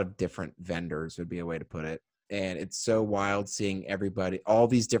with a lot of different vendors, would be a way to put it, and it's so wild seeing everybody, all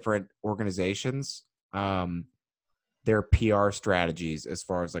these different organizations, their PR strategies as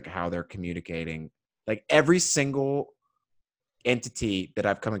far as like how they're communicating. Like every single entity that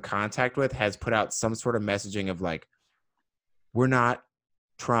I've come in contact with has put out some sort of messaging of like, we're not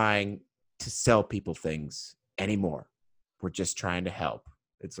trying to sell people things anymore. We're just trying to help.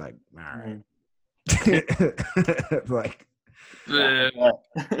 It's like, all right. Like,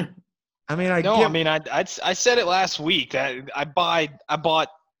 I mean, I said it last week. I bought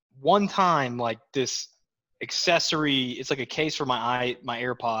one time like this accessory. It's like a case for my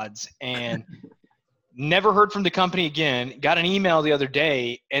AirPods, and never heard from the company again. Got an email the other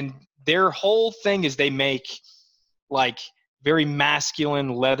day, and their whole thing is they make like very masculine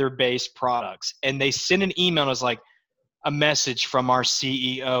leather-based products, and they send an email and it's like a message from our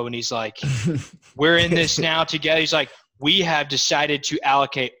CEO, and he's like, we're in this now together. He's like, we have decided to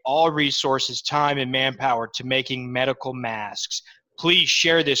allocate all resources, time, and manpower to making medical masks. Please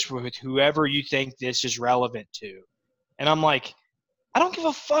share this with whoever you think this is relevant to. And I'm like, I don't give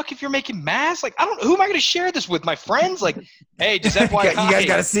a fuck if you're making masks. Like, who am I going to share this with? My friends? Like, hey, just FYI, you guys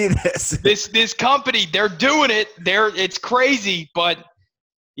got to see this. This company, they're doing it. It's crazy, but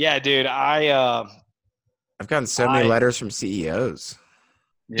yeah, dude, I've gotten so many letters from CEOs.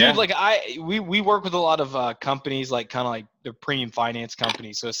 Dude, like we work with a lot of companies, like kind of like they're premium finance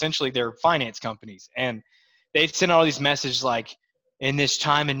companies. So essentially, they're finance companies, and they send all these messages like, in this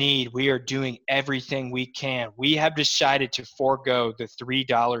time of need, we are doing everything we can. We have decided to forego the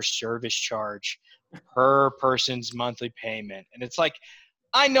 $3 service charge per person's monthly payment. And it's like,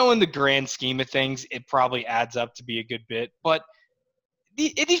 I know in the grand scheme of things, it probably adds up to be a good bit, but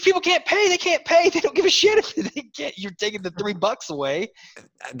these people can't pay. They can't pay. They don't give a shit if they can't. You're taking the $3 away.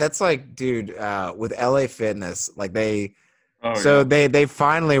 That's like, dude, with LA Fitness, like they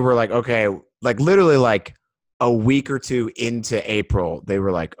finally were like, okay, like literally like a week or two into April, they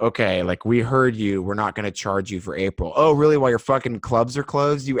were like, okay, like we heard you. We're not going to charge you for April. Oh, really? While your fucking clubs are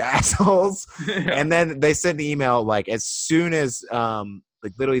closed, you assholes. And then they sent an email like as soon as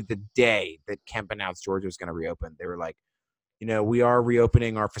like literally the day that Kemp announced Georgia was going to reopen, they were like, you know, we are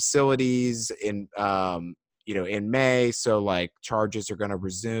reopening our facilities in, you know, in May. So like charges are going to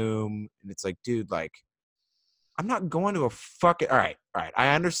resume. And it's like, dude, like, I'm not going to a fucking, all right.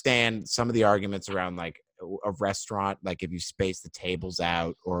 I understand some of the arguments around like a restaurant, like if you space the tables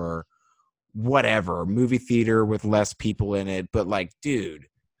out or whatever, movie theater with less people in it. But like, dude,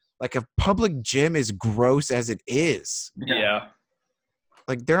 like a public gym is gross as it is. Yeah.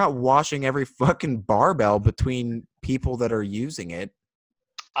 Like they're not washing every fucking barbell between people that are using it.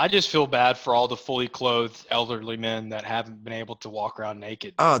 I just feel bad for all the fully clothed elderly men that haven't been able to walk around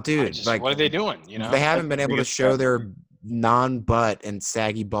naked. Oh, dude, like what are they doing? You know, they haven't been able to show their non-butt and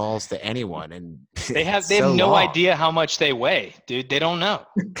saggy balls to anyone, and they have no idea how much they weigh, dude. They don't know.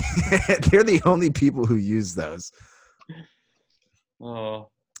 They're the only people who use those. Oh,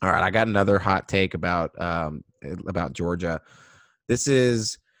 all right. I got another hot take about Georgia. This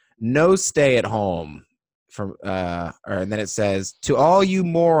is no stay at home from and then it says, to all you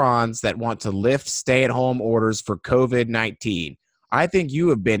morons that want to lift stay at home orders for COVID-19, I think you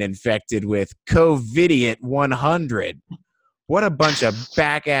have been infected with COVIDiot 100. What a bunch of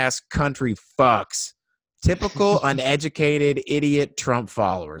back-ass country fucks. Typical uneducated idiot Trump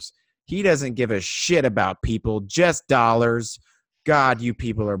followers. He doesn't give a shit about people, just dollars. God, you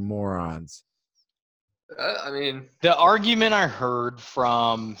people are morons. I mean, the argument I heard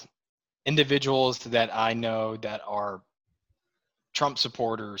from individuals that I know that are Trump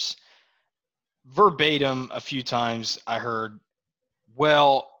supporters, verbatim a few times I heard,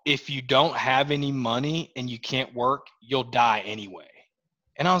 well, if you don't have any money and you can't work, you'll die anyway.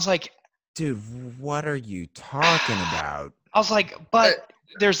 And I was like, dude, what are you talking about? I was like, but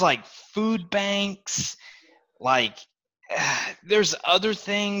there's like food banks, like there's other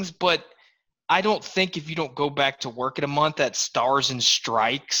things, but I don't think if you don't go back to work in a month at Stars and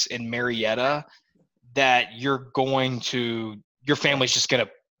Strikes in Marietta, that you're going to your family's just gonna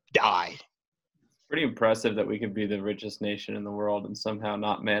die. Pretty impressive that we could be the richest nation in the world and somehow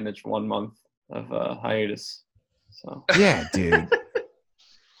not manage 1 month of hiatus. So Yeah, dude.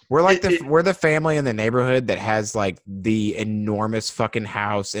 We're like we're the family in the neighborhood that has like the enormous fucking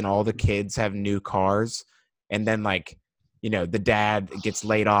house and all the kids have new cars, and then like, you know, the dad gets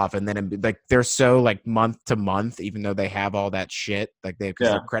laid off, and then like they're so like month to month, even though they have all that shit, like because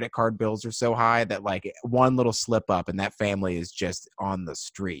their credit card bills are so high that like one little slip up and that family is just on the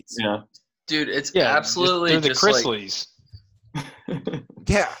streets. yeah. Dude, it's absolutely they're the just like, Chrysleys.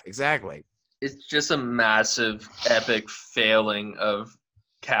 Yeah, exactly. it's just a massive, epic failing of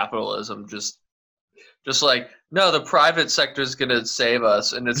capitalism. Just like, no, the private sector is gonna save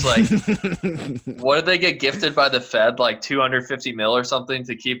us, and it's like, what did they get gifted by the Fed? Like 250 mil or something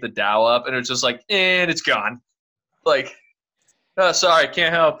to keep the Dow up, and it's just like, and it's gone. Like, oh, sorry,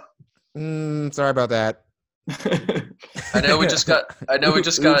 can't help. Sorry about that. I know we just got a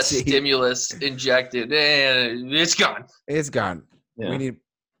Oopsie. stimulus injected, and it's gone. It's gone. Yeah. We need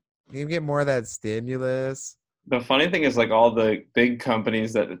to get more of that stimulus. The funny thing is, like, all the big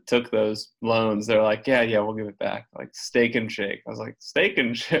companies that took those loans, they're like, yeah, we'll give it back. Like Steak and Shake. I was like, Steak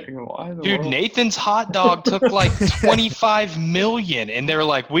and Shake? Why in the Dude, world? Nathan's Hot Dog took like 25 million, and they're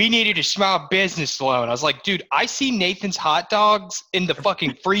like, we needed a small business loan. I was like, dude, I see Nathan's Hot Dogs in the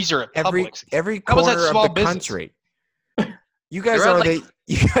fucking freezer at Publix. Every How was that corner small of the business? country. You guys They're at, are like-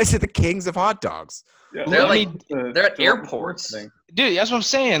 you guys are the kings of hot dogs. Yeah, They're like- they're at airports. Dude, that's what I'm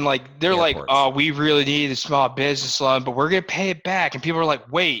saying. Like, they're like, Airports. oh, we really need a small business loan, but we're going to pay it back. And people are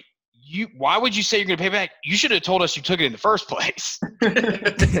like, wait, why would you say you're going to pay it back? You should have told us you took it in the first place.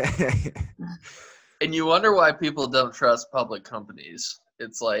 And you wonder why people don't trust public companies.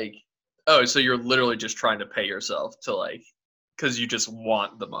 It's like, oh, so you're literally just trying to pay yourself to, like, because you just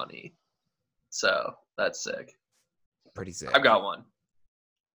want the money. So that's sick. Pretty sick. I've got one.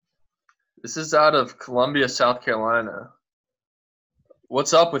 This is out of Columbia, South Carolina.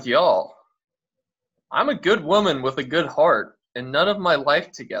 What's up with y'all? I'm a good woman with a good heart and none of my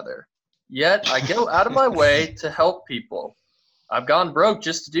life together. Yet I go out of my way to help people. I've gone broke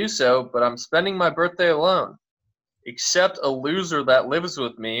just to do so, but I'm spending my birthday alone. Except a loser that lives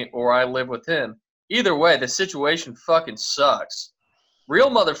with me or I live with him. Either way, the situation fucking sucks. Do real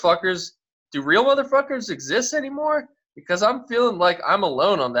motherfuckers exist anymore? Because I'm feeling like I'm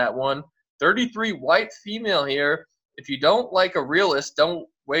alone on that one. 33 white female here. If you don't like a realist, don't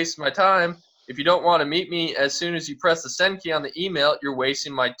waste my time. If you don't want to meet me as soon as you press the send key on the email, you're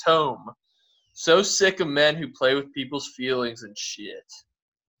wasting my tome. So sick of men who play with people's feelings and shit.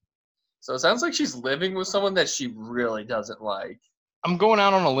 So it sounds like she's living with someone that she really doesn't like. I'm going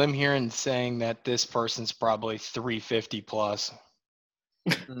out on a limb here and saying that this person's probably 350 plus.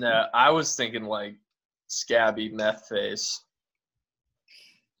 No, I was thinking like scabby meth face.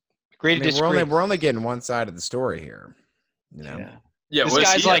 Great to disagree. We're only getting one side of the story here. You know? Yeah. Yeah,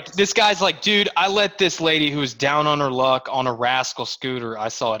 This guy's like, dude, I let this lady who was down on her luck on a rascal scooter I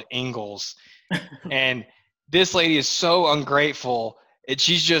saw at Ingles. And this lady is so ungrateful. And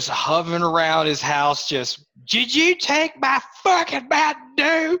she's just hovering around his house just, did you take my fucking Mountain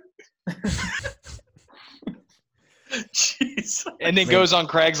Dew? Jeez. And then goes on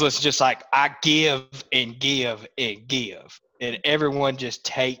Craigslist just like, I give and give and give. And everyone just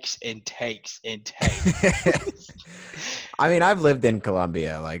takes and takes and takes. I mean, I've lived in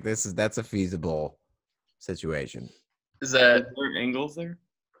Colombia. Like that's a feasible situation. Is that Is there angles there?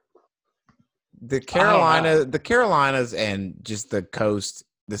 The Carolinas and just the coast,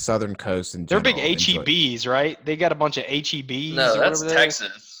 the southern coast and They're big HEBs, right? They got a bunch of HEBs. no? or That's whatever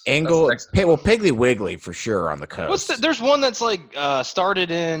Texas. Angle, That's Texas. well, Piggly Wiggly for sure on the coast. There's one that's like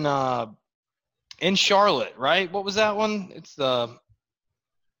started in Charlotte, right? What was that one? It's the.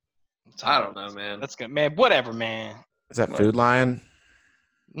 I don't know, man. That's good, man. Whatever, man. Is that Food Lion?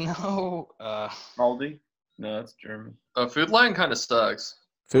 No. Aldi? No, that's German. Food Lion kind of sucks.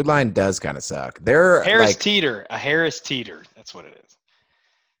 Food Lion does kind of suck. They're Harris like, Teeter. A Harris Teeter. That's what it is.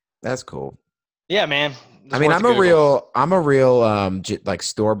 that's cool. Yeah, man. I mean, I'm a real like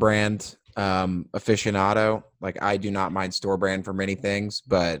store brand aficionado. Like I do not mind store brand for many things,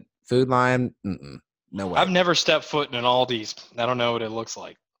 but Food Lion, no way. I've never stepped foot in an Aldi's. I don't know what it looks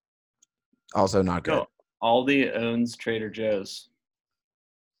like. Also not good. No, Aldi owns Trader Joe's.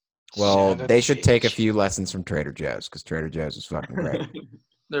 Well, Son of they a should take a bitch. few lessons from Trader Joe's because Trader Joe's is fucking great.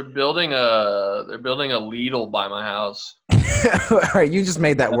 They're building a Lidl by my house. All right, you just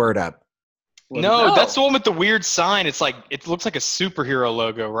made that word up. No, No. that's the one with the weird sign. It's like it looks like a superhero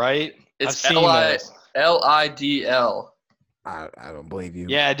logo, right? It's I've seen those. LIDL. I don't believe you.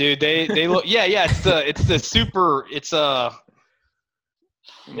 Yeah, dude. They look. Yeah. It's the super. It's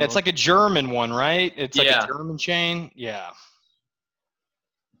Yeah, it's like a German one, right? It's like Yeah. a German chain. Yeah.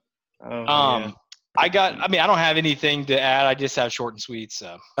 Oh, yeah. I don't have anything to add. I just have short and sweet.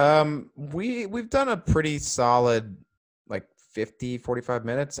 So We've done a pretty solid like 50, 45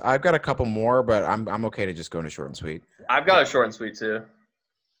 minutes. I've got a couple more, but I'm okay to just go into short and sweet. I've got a short and sweet too.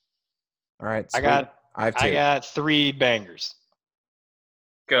 All right. I Sweet. got I have two. I got 3 bangers.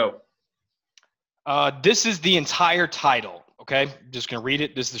 Go. This is the entire title. Okay, just gonna read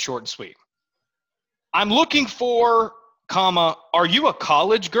it. This is the short and sweet. I'm looking for, are you a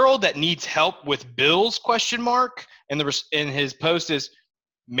college girl that needs help with bills? ? And his post is,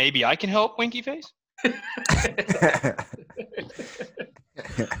 maybe I can help. Winky face.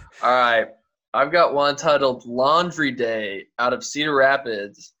 All right. I've got one titled Laundry Day out of Cedar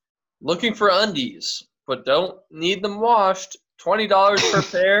Rapids. Looking for undies, but don't need them washed. $20 per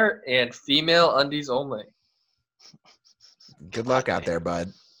pair and female undies only. Good luck out there,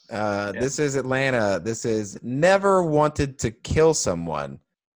 bud. This is Atlanta. This is never wanted to kill someone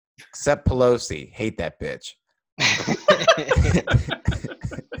except Pelosi. Hate that bitch.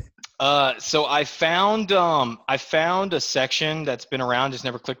 So I found a section that's been around, just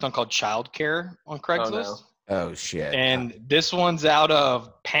never clicked on, called childcare on Craigslist. Oh shit. And this one's out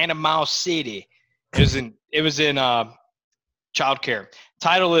of Panama City. It was in childcare.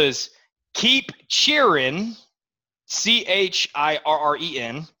 Title is Keep Cheerin',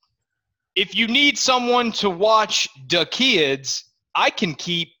 CHIRREN. If you need someone to watch the kids, I can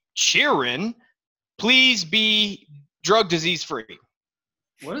keep cheering. Please be drug disease free.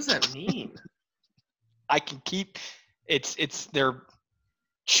 What does that mean? I can keep it's their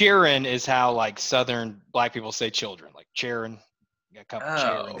cheering is how like Southern black people say children, like cheering. A couple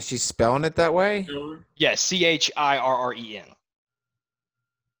cheering. Is she spelling it that way? Yes, CHIRREN.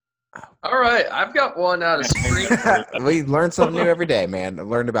 All right, I've got one out of Springfield. We learn something new every day, man. I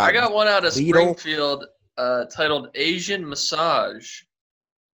learned about. I got one out of Lidl. Springfield titled Asian Massage.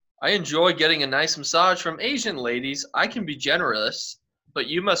 I enjoy getting a nice massage from Asian ladies. I can be generous, but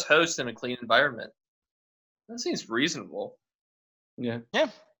you must host in a clean environment. That seems reasonable. Yeah.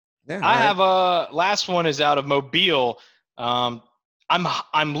 I have a last one is out of Mobile. I'm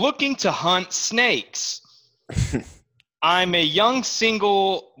looking to hunt snakes. I'm a young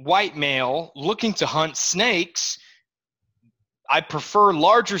single white male looking to hunt snakes. I prefer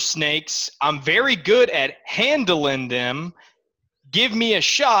larger snakes. I'm very good at handling them. Give me a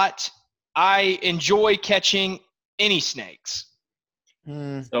shot. I enjoy catching any snakes.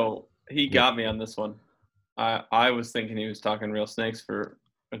 So he got me on this one. I was thinking he was talking real snakes for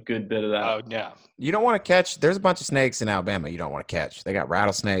a good bit of that. Oh, yeah. You don't want to catch. There's a bunch of snakes in Alabama. You don't want to catch. They got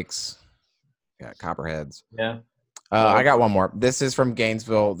rattlesnakes. Got copperheads. Yeah. I got one more. This is from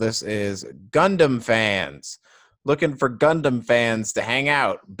Gainesville. This is Gundam fans. Looking for Gundam fans to hang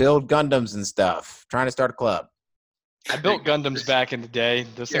out, build Gundams and stuff. Trying to start a club. I built Gundams back in the day.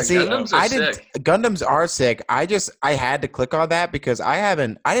 Gundams are sick. Gundams are sick. I had to click on that because I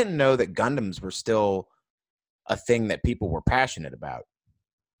didn't know that Gundams were still a thing that people were passionate about.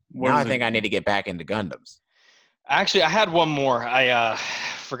 Now I think I need to get back into Gundams. Actually, I had one more. I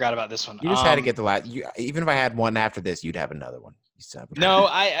forgot about this one. You just had to get the last. Even if I had one after this, you'd have another one. No,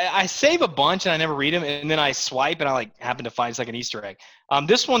 I save a bunch and I never read them, and then I swipe and I happen to find it's like an Easter egg.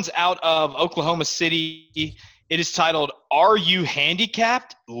 This one's out of Oklahoma City. It is titled, Are you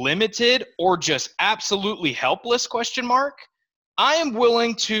handicapped, limited, or just absolutely helpless? ? I am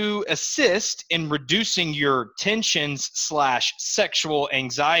willing to assist in reducing your tensions/sexual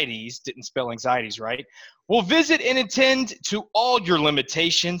anxieties. Didn't spell anxieties right. We'll visit and attend to all your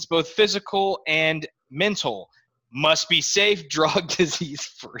limitations, both physical and mental. Must be safe, drug disease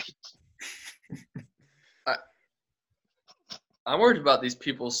free. I'm worried about these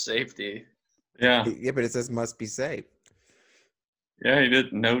people's safety. Yeah. Yeah, but it says must be safe. Yeah, he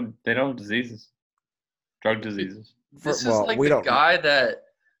did. No, they don't have diseases. Drug diseases. This is like the guy that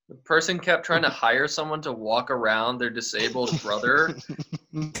the person kept trying to hire someone to walk around their disabled brother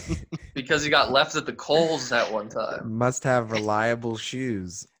because he got left at the Kohl's that one time. Must have reliable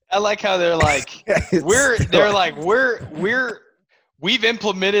shoes. I like how they're like, we've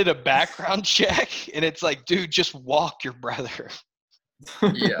implemented a background check, and it's like, dude, just walk your brother.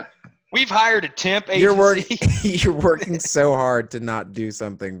 Yeah. We've hired a temp agency. You're working so hard to not do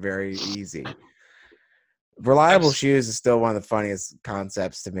something very easy. Reliable shoes is still one of the funniest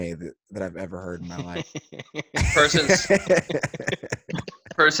concepts to me that I've ever heard in my life.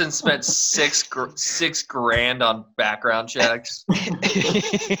 Person spent $6,000 on background checks.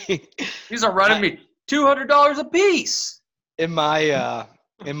 These are running me $200 a piece. In my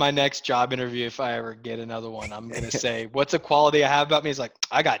in my next job interview, if I ever get another one, I'm gonna say, "What's a quality I have about me?" He's like,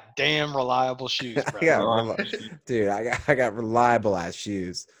 "I got damn reliable shoes, bro." I got reliable ass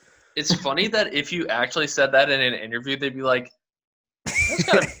shoes. It's funny that if you actually said that in an interview, they'd be like,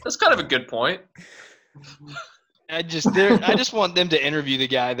 "That's kind of a good point." I just want them to interview the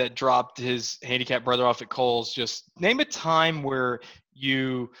guy that dropped his handicapped brother off at Kohl's. Just name a time where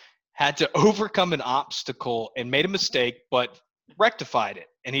you had to overcome an obstacle and made a mistake, but rectified it.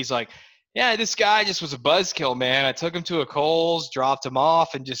 And he's like, "Yeah, this guy just was a buzzkill, man. I took him to a Kohl's, dropped him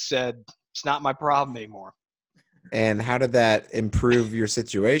off, and just said it's not my problem anymore." And how did that improve your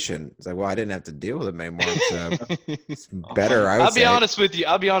situation? It's like, well, I didn't have to deal with him anymore. So it's better. I'll be honest with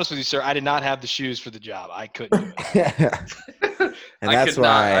you, sir. I did not have the shoes for the job. I couldn't do it. And that's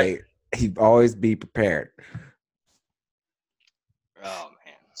why he always be prepared. Oh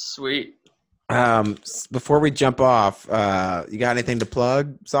man, sweet. Before we jump off, you got anything to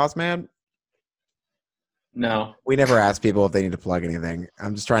plug, Sauce Man? No. We never ask people if they need to plug anything.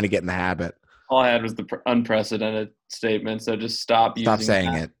 I'm just trying to get in the habit. All I had was the unprecedented statement, so just stop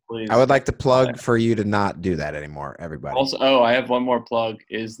saying that, it. Please. I would like to plug for you to not do that anymore, everybody. Also, I have one more plug,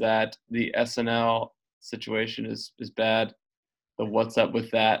 is that the SNL situation is bad. The what's up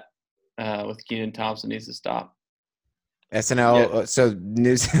with that with Kenan Thompson needs to stop. SNL, so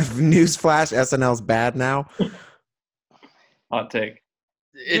newsflash, SNL's bad now? Hot take.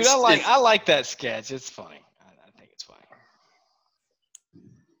 Dude, I like that sketch. It's funny. I think it's funny.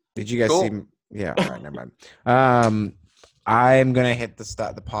 Did you guys see? Yeah, all right, never mind. I'm gonna hit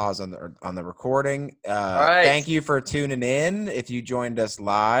the pause on the recording. All right. Thank you for tuning in. If you joined us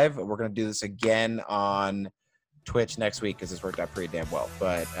live, we're gonna do this again on Twitch next week because this worked out pretty damn well.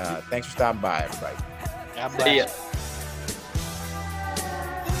 But thanks for stopping by, everybody. God bless. See ya.